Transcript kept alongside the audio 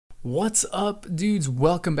What's up, dudes?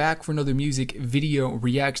 Welcome back for another music video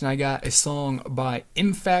reaction. I got a song by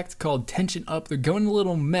Imfact called Tension Up. They're going a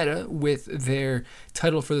little meta with their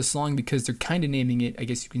title for the song because they're kind of naming it, I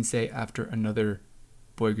guess you can say, after another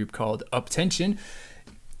boy group called Up Tension.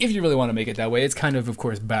 If you really want to make it that way, it's kind of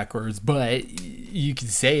course, backwards, but you can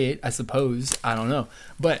say it, I suppose. I don't know.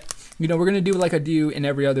 But, we're going to do like I do in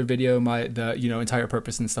every other video. The entire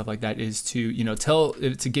purpose and stuff like that is to,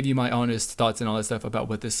 to give you my honest thoughts and all that stuff about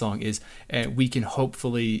what this song is. And we can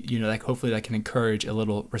hopefully, hopefully that can encourage a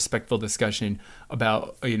little respectful discussion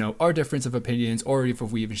about, our difference of opinions, or if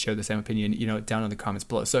we even share the same opinion, down in the comments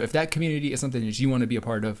below. So if that community is something that you want to be a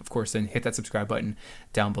part of course, then hit that subscribe button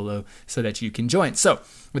down below so that you can join. So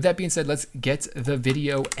with that being said, let's get the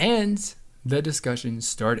video and the discussion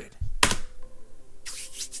started.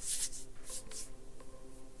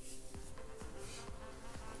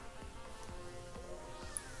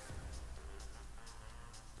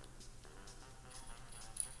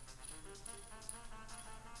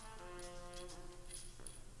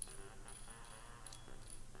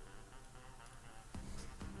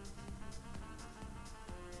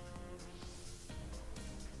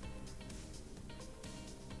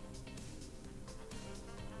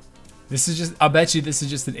 This is just, I'll bet you this is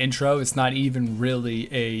just an intro. It's not even really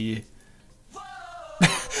a...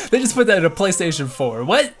 They just put that in a PlayStation 4.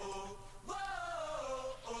 What?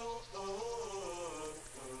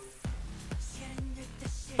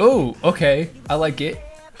 Oh, okay. I like it.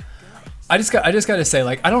 I just gotta say,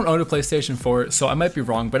 like, I don't own a PlayStation 4, so I might be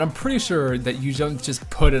wrong, but I'm pretty sure that you don't just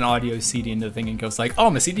put an audio CD into the thing and goes like, oh,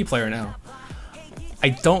 I'm a CD player now. I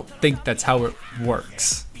don't think that's how it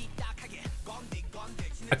works.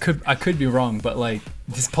 I could be wrong, but like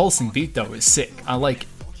this pulsing beat though is sick. I like it.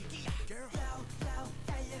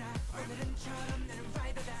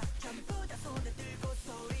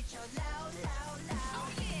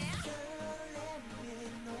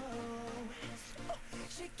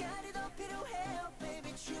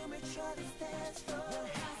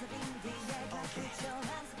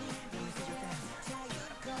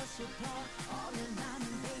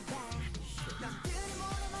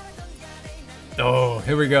 Oh,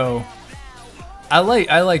 here we go. I like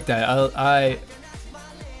that.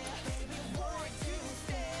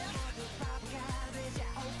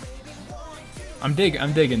 I'm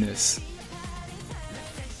digging this.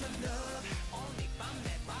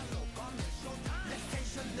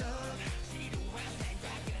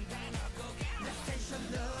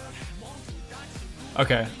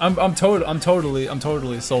 Okay, I'm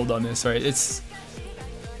totally sold on this, right? It's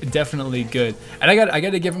definitely good, and I got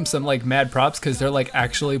to give them some like mad props because they're like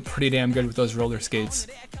actually pretty damn good with those roller skates.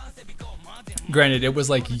 Granted, it was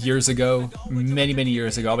like years ago, many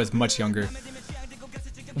years ago. I was much younger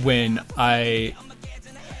when I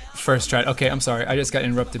first tried. Okay, I'm sorry, I just got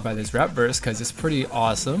interrupted by this rap verse because it's pretty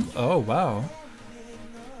awesome. Oh wow,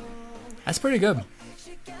 that's pretty good.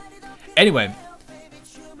 Anyway,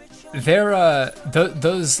 they're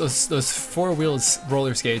those four-wheeled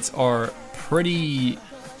roller skates are pretty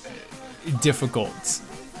difficult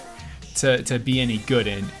to be any good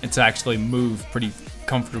in and to actually move pretty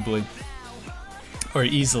comfortably or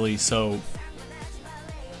easily, so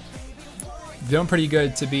they're doing pretty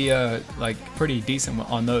good to be like pretty decent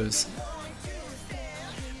on those.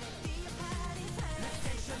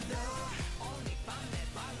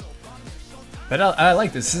 But I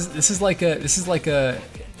like this. This is like a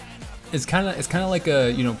it's kind of like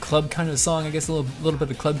a club kind of song, I guess, a little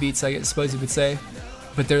bit of club beats, I suppose you would say,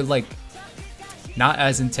 but they're like not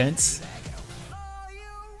as intense.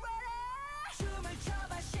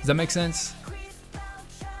 Does that make sense?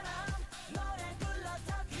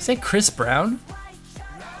 Say Chris Brown?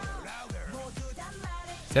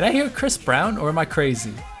 Did I hear Chris Brown, or am I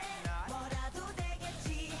crazy?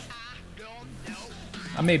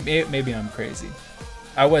 Maybe I'm crazy.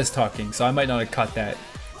 I was talking, so I might not have caught that.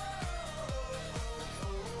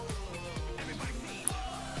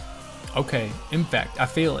 Okay, Imfact, I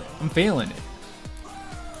feel it. I'm feeling it.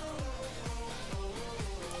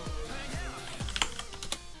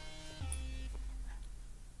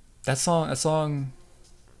 That song.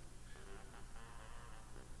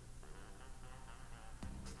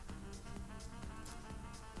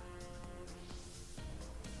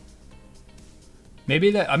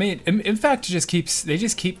 Maybe that, I mean, Imfact they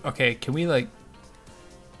just keep, okay, can we like,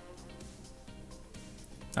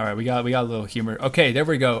 all right, we got a little humor. Okay, there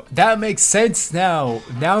we go. That makes sense now.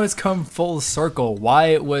 Now it's come full circle. Why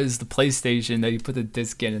it was the PlayStation that you put the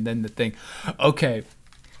disc in and then the thing. Okay,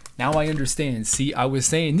 now I understand. See, I was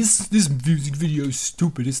saying this music video is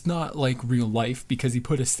stupid. It's not like real life because he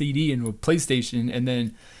put a CD into a PlayStation and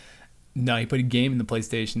then No, he put a game in the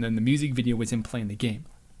PlayStation, then the music video was him playing the game.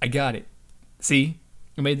 I got it. See?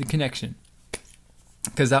 I made the connection.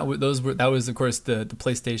 Because that was of course the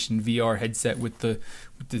PlayStation VR headset with the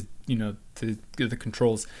you know the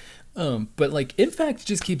controls. But like Imfact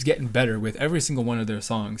just keeps getting better with every single one of their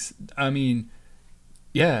songs. I mean,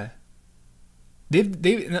 yeah.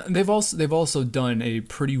 They've also done a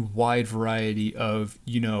pretty wide variety of,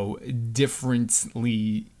 you know, different sounds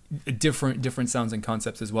and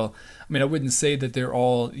concepts as well. I mean, I wouldn't say that they're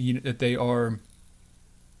all, you know, that they are,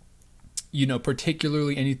 you know,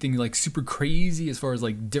 particularly anything like super crazy as far as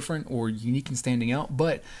like different or unique and standing out.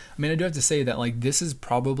 But I mean, I do have to say that like this is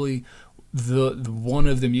probably the one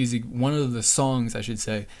of the songs, I should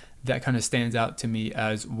say, that kind of stands out to me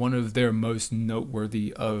as one of their most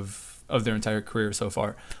noteworthy of their entire career so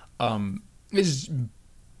far. It's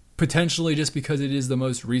potentially just because it is the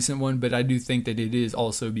most recent one, but I do think that it is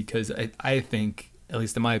also because I think, at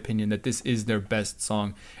least in my opinion, that this is their best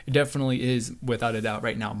song. It definitely is, without a doubt,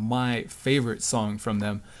 right now, my favorite song from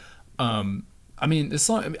them. I mean, this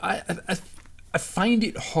song, I find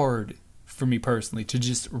it hard for me personally to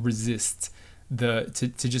just resist to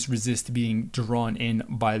just resist being drawn in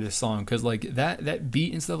by this song, because like that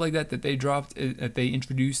beat and stuff like that they dropped, that they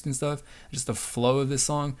introduced and stuff, just the flow of this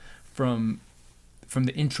song from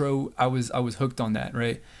the intro, I was hooked on that,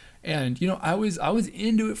 right? And you know, I was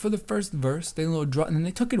into it for the first verse, they little drop, and then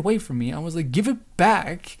they took it away from me. I was like, give it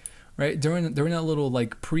back, right? During that little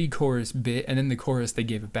like pre-chorus bit, and then the chorus they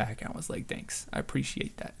gave it back. I was like, thanks, I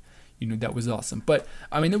appreciate that. You know, that was awesome. But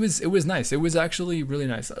I mean, it was nice. It was actually really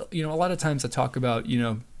nice. You know, a lot of times I talk about, you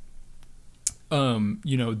know,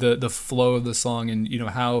 the flow of the song, and you know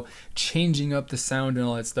how changing up the sound and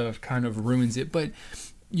all that stuff kind of ruins it. But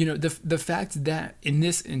you know, the fact that in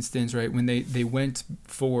this instance, right, when they went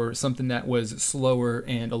for something that was slower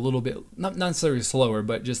and a little bit, not necessarily slower,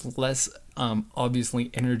 but just less obviously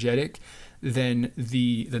energetic than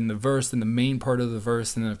the verse and the main part of the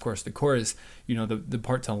verse, and then of course the chorus, you know, the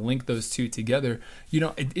part to link those two together, you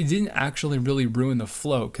know, it didn't actually really ruin the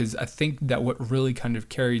flow, because I think that what really kind of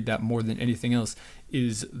carried that more than anything else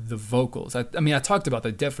is the vocals. I mean, I talked about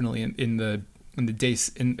that definitely in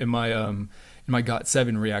my Got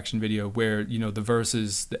 7 reaction video, where, you know, the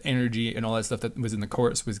verses, the energy and all that stuff that was in the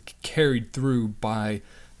chorus was carried through by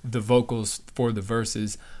the vocals for the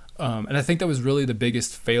verses. And I think that was really the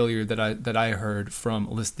biggest failure that I heard from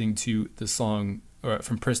listening to the song, or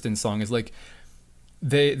from Priston's song, is like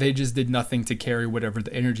they just did nothing to carry whatever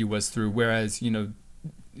the energy was through. Whereas, you know,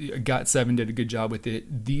 Got 7 did a good job with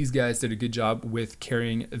it. These guys did a good job with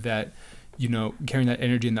carrying that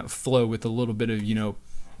energy and that flow with a little bit of, you know,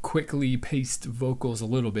 quickly paced vocals a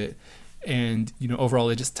little bit. And, you know, overall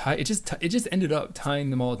it just ended up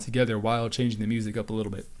tying them all together while changing the music up a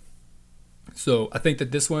little bit. So I think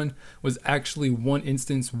that this one was actually one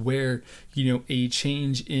instance where, you know, a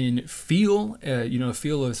change in feel,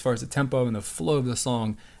 feel as far as the tempo and the flow of the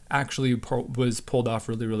song actually was pulled off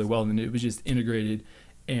really, really well. And it was just integrated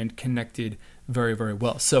and connected very, very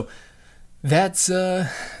well. So that's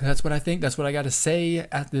what I think. That's what I got to say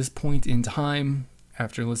at this point in time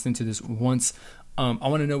after listening to this once. I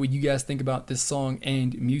want to know what you guys think about this song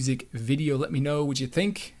and music video. Let me know what you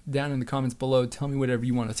think down in the comments below. Tell me whatever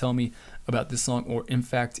you want to tell me about this song, or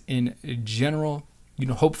Imfact in general. You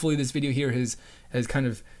know, hopefully this video here has kind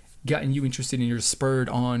of gotten you interested and you're spurred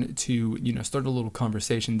on to, you know, start a little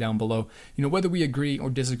conversation down below. You know, whether we agree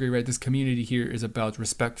or disagree, right? This community here is about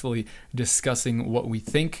respectfully discussing what we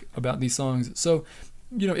think about these songs. So,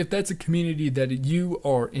 you know, if that's a community that you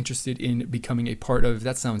are interested in becoming a part of,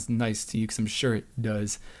 that sounds nice to you, because I'm sure it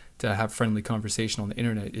does. To have friendly conversation on the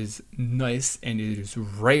internet is nice, and it is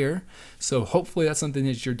rare. So hopefully that's something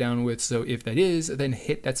that you're down with. So if that is, then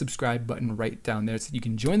hit that subscribe button right down there so you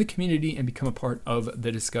can join the community and become a part of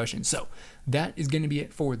the discussion. So that is going to be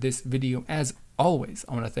it for this video. As always,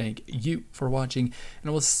 I want to thank you for watching, and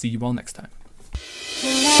I will see you all next time.